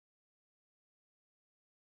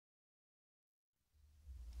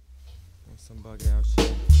some bug out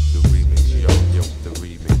shit. The remix, yo, the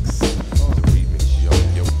remix. The remix, yo,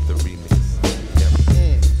 the remix. Yep.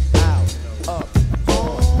 In, out, up,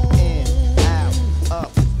 on. In, out,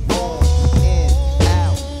 up, on. In,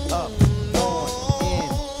 out, up, on. In,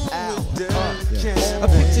 out, up. A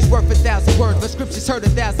picture's worth 1,000 words, but scripture's heard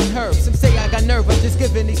 1,000 herbs. Some say I got nerve, I'm just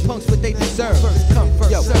giving these punks what they deserve. First come,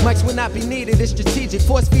 first yo, serve. Mics will not be needed, it's strategic.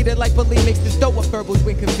 Force feed it like bulimics, this dope with verbals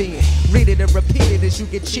when convenient. Read it and repeat it as you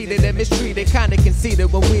get cheated and mistreated. Kinda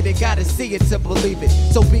conceited when we done gotta see it to believe it.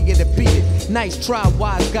 So be it and beat it. Nice try,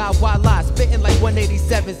 wise God, wild lies. Spitting like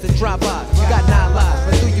 187s and drive-bys. Got 9 lives,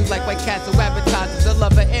 run through you like White Castle advertisers. A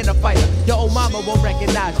lover and a fighter, your old mama won't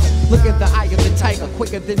recognize you. Look in the eye of the tiger,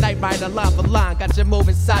 quicker than Night Rider, line for line. Got you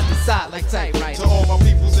moving side to side like tight, right? To all my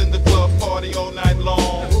peoples in the club, party all night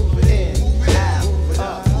long. In, out,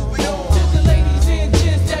 up, on. To the ladies and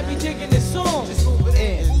gents that be digging this song. Just move it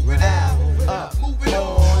in, out, up,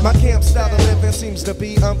 on. My camp style of living seems to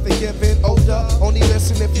be unforgiving. Older, only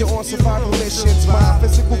listen if you're on survival missions. My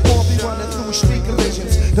physical form be running through street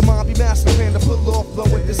collisions. The mind be master plan to pull off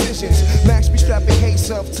blowing decisions. Max be strapping case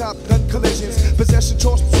of top gun collisions. Possession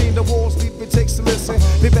tossed between the walls, deep it takes to listen.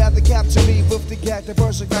 They rather capture me with the gag that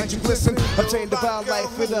burns like you glisten. Obtain the wild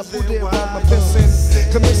life with a who did while I'm missing.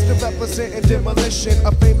 Commits to representing demolition.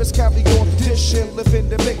 A famous carry on tradition, living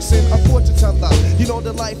the mixing. A fortune teller, you know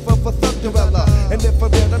the life of a thug dweller. And if I'm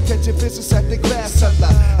dead, I'm catching business at the glass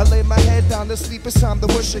cellar. I lay my head down to sleep, it's time to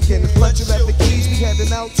wish again. Clutching at the keys, we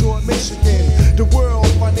heading out toward Michigan. The world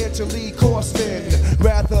financially costing.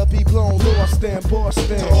 Rather be blown lost than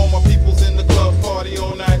Boston. To all my peoples in the club, party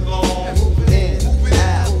all night long. In,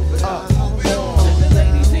 out, up, on. To the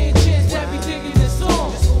ladies and gents that be digging this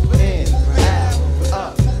song. In, out,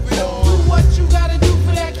 up, on. Do what you gotta do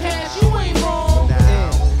for that cash, you ain't wrong. In,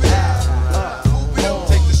 out, up, on.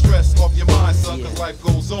 Take the stress off your mind, son, cause life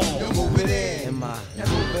goes on. Move it in,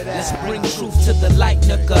 move it out. Let's bring truth to the light,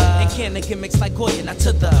 nigga. And can it gimmicks like Goya, not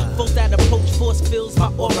to the fold that approach, force fills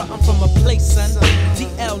my aura. I'm from a place, son.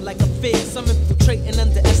 DL like a fizz. Some infiltrating,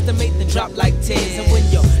 underestimate, then drop like tears. And when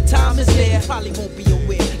your time is there, probably won't be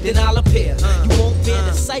aware. Then I'll appear. You won't bear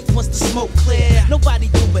the sight once the smoke clear. Nobody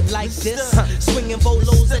do it like this. Swinging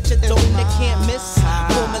bolos at your dome, they can't miss.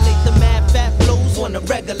 Formulate the mad fat flows on the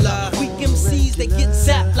regular. Weak MCs, they get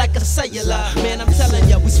zapped like a cellular. Man, I'm telling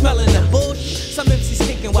ya, we smelling the bush. Some MCs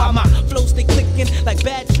thinking while my flows stay clicking like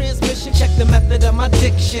bad transmission. Check the method of my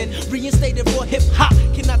diction. Reinstated raw hip hop,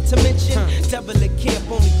 cannot to mention. Derelect can't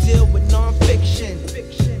only deal with non-fiction.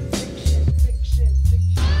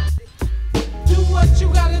 Do what you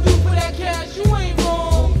gotta do for that cash, you ain't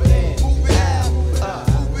wrong. Move it in, move it out, up,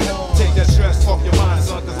 on. Take that stress off your mind,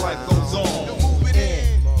 son, cause life goes on. Move it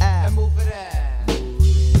in, out, move it out.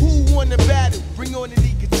 Who won the battle? Bring on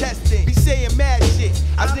any contestant. Be saying mad shit.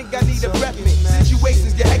 I think I need a breath mint.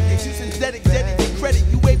 Situations get hectic. You synthetic, dedicate credit.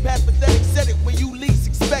 You way past pathetic. Said it when you least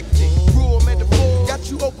expect it. Raw metaphor got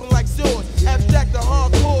you open like swords. Abstract the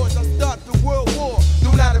hardcores. I start the world war.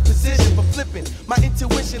 Do not a position for flipping. My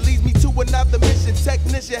intuition leads me to another mission.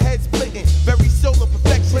 Technician head splitting. Very solo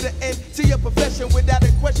perfection. Put an end to your profession without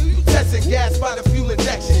a question. You testing gas by the fuel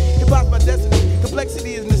injection. Hip hop's my destiny.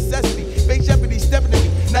 Complexity is necessity. Fake jeopardy stepping to me.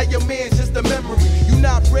 Now your man's just a memory. You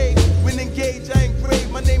not brave. When engaged, I ain't brave.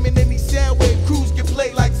 My name in any sound wave. Crews get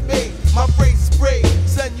played like spades. My phrase sprayed.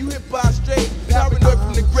 Son, you hip hop straight. Paranoid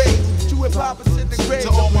from the grave. True hip hop is in the grave. To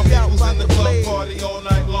all my Don't be out peoples by in the the club, blade. party all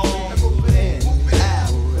night long. Move it in,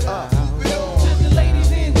 out, up, on. To the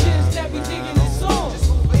ladies and gents that be digging this song.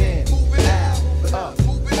 Move it in, out, up,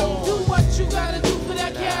 on. Do what you gotta do for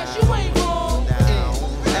that cash, you ain't wrong. In,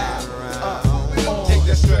 out, up, on. Take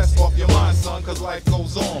that stress off your mind, son, cause life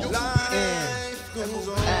goes on. In,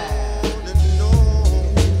 out.